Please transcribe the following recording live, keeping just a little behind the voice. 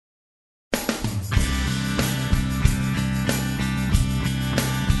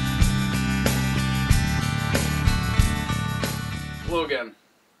Hello again.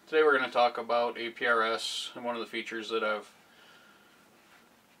 Today we're going to talk about APRS and one of the features that I've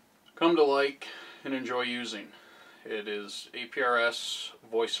come to like and enjoy using. It is APRS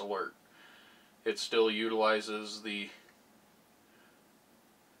Voice Alert. It still utilizes the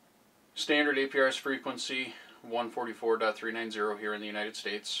standard APRS frequency 144.390 here in the United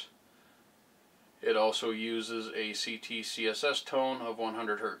States. It also uses a CT-CSS tone of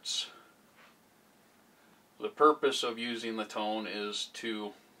 100 Hz. The purpose of using the tone is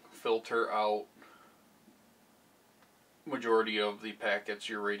to filter out majority of the packets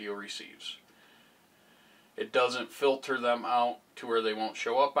your radio receives. It doesn't filter them out to where they won't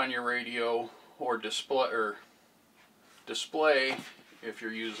show up on your radio or display if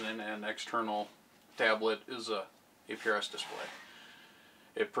you're using an external tablet is a APRS display.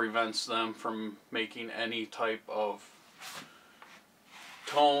 It prevents them from making any type of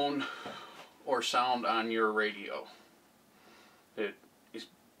tone or sound on your radio. It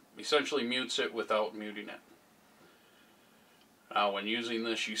essentially mutes it without muting it. Now when using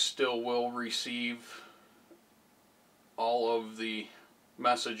this, you still will receive all of the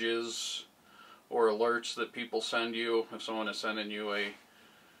messages or alerts that people send you. If someone is sending you a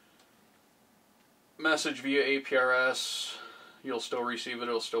message via APRS, you'll still receive it,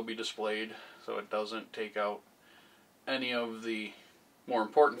 it'll still be displayed, so it doesn't take out any of the more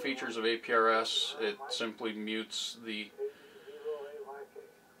important features of APRS. It simply mutes the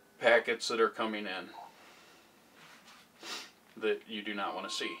packets that are coming in that you do not want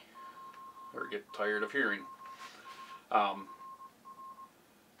to see or get tired of hearing.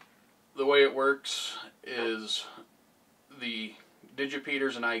 The way it works is the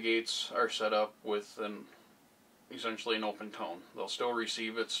digipeaters and I-gates are set up with essentially an open tone. They'll still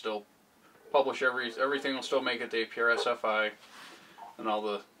receive it, still publish everything will still make it to APRS FI and all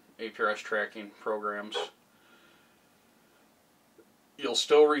the APRS tracking programs. You'll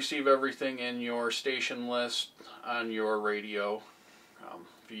still receive everything in your station list on your radio.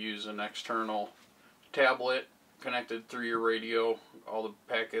 If you use an external tablet connected through your radio, all the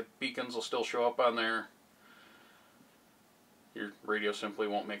packet beacons will still show up on there. Your radio simply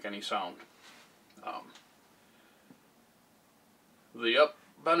won't make any sound. The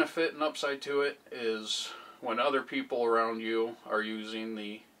benefit and upside to it is when other people around you are using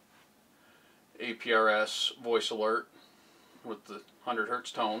the APRS Voice Alert with the 100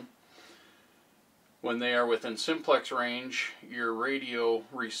 Hz tone, when they are within simplex range, your radio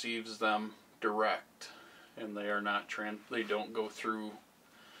receives them direct, and they are not they don't go through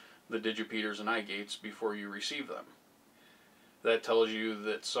the digipeaters and I-gates before you receive them. That tells you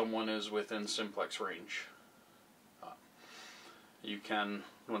that someone is within simplex range. You can,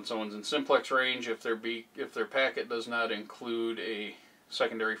 when someone's in simplex range, if their packet does not include a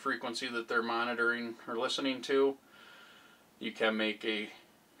secondary frequency that they're monitoring or listening to, you can make a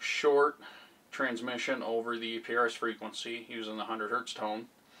short transmission over the APRS frequency using the 100 Hz tone.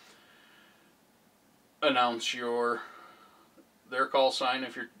 Announce their call sign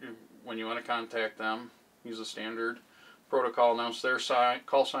when you want to contact them. Use a standard protocol. Announce their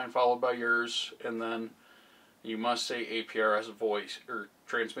call sign followed by yours, and then you must say APRS voice, or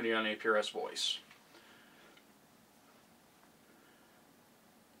transmitting on APRS voice.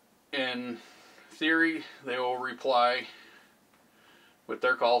 In theory, they will reply with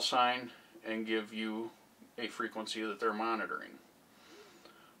their call sign and give you a frequency that they're monitoring,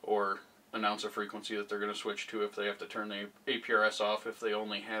 or announce a frequency that they're going to switch to if they have to turn the APRS off if they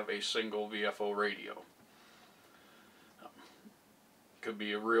only have a single VFO radio. Could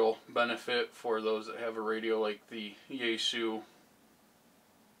be a real benefit for those that have a radio like the Yaesu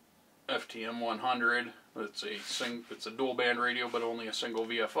FTM 100. It's a dual band radio but only a single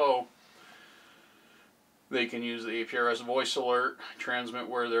VFO. They can use the APRS Voice Alert, transmit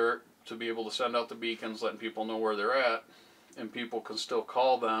where they're, to be able to send out the beacons letting people know where they're at, and people can still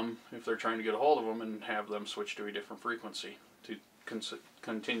call them if they're trying to get a hold of them and have them switch to a different frequency to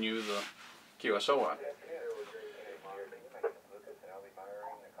continue the QSO on.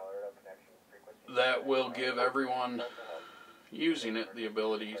 That will give everyone using it the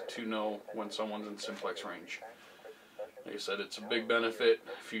ability to know when someone's in simplex range. Like I said, it's a big benefit.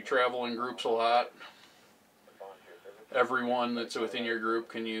 If you travel in groups a lot, everyone that's within your group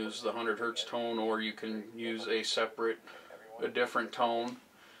can use the 100 Hz tone, or you can use a different tone.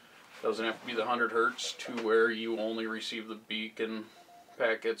 It doesn't have to be the 100 Hz to where you only receive the beacon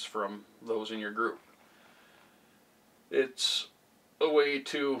packets from those in your group. It's a way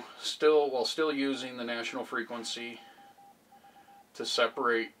to while still using the national frequency, to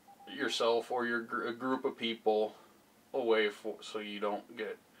separate yourself or a group of people away so you don't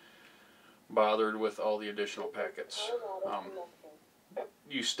get bothered with all the additional packets.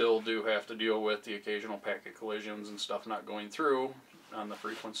 you still do have to deal with the occasional packet collisions and stuff not going through on the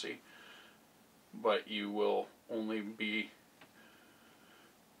frequency, but you will only be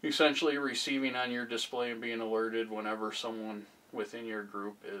essentially receiving on your display and being alerted whenever someone within your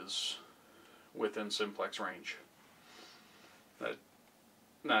group is within simplex range.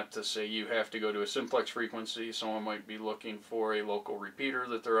 Not to say you have to go to a simplex frequency. Someone might be looking for a local repeater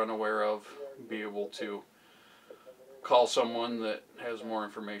that they're unaware of, be able to call someone that has more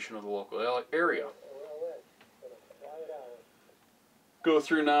information of the local area. Go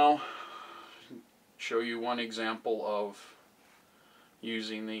through now, show you one example of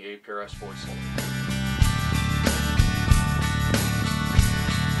using the APRS Voice Alert.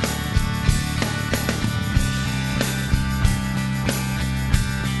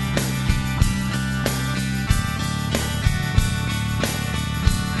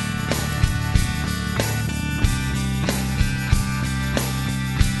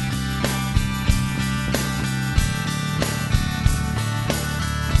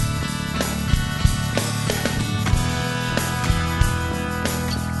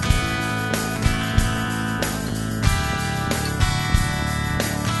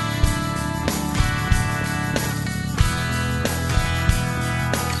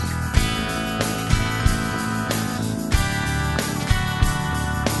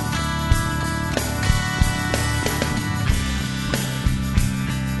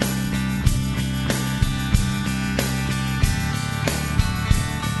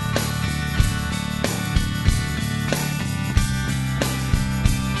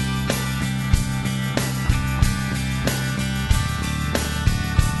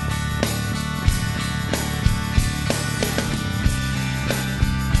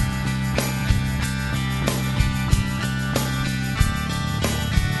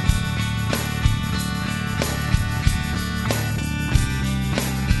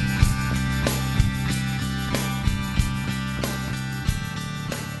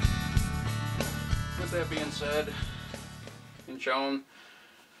 That being said and shown,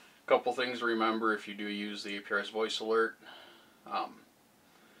 a couple things to remember if you do use the APRS Voice Alert.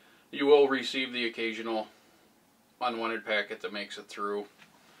 You will receive the occasional unwanted packet that makes it through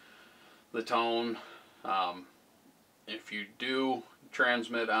the tone. If you do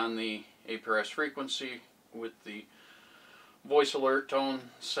transmit on the APRS frequency with the voice alert tone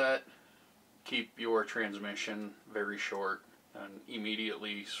set, keep your transmission very short and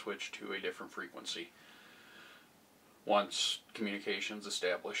immediately switch to a different frequency once communication's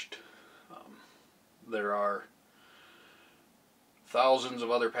established. There are thousands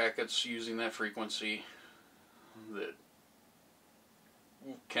of other packets using that frequency that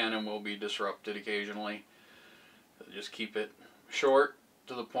can and will be disrupted occasionally. Just keep it short,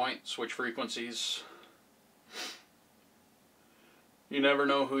 to the point, switch frequencies. You never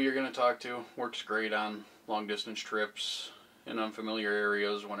know who you're going to talk to. Works great on long distance trips in unfamiliar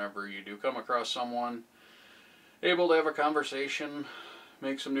areas. Whenever you do come across someone, able to have a conversation,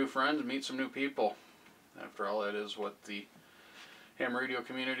 make some new friends, meet some new people. After all, that is what the ham radio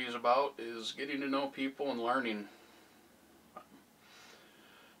community is about, is getting to know people and learning.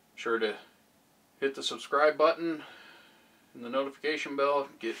 Sure to hit the subscribe button and the notification bell,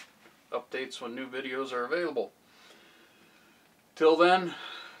 get updates when new videos are available. Till then,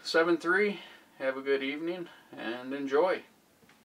 7-3, have a good evening and enjoy.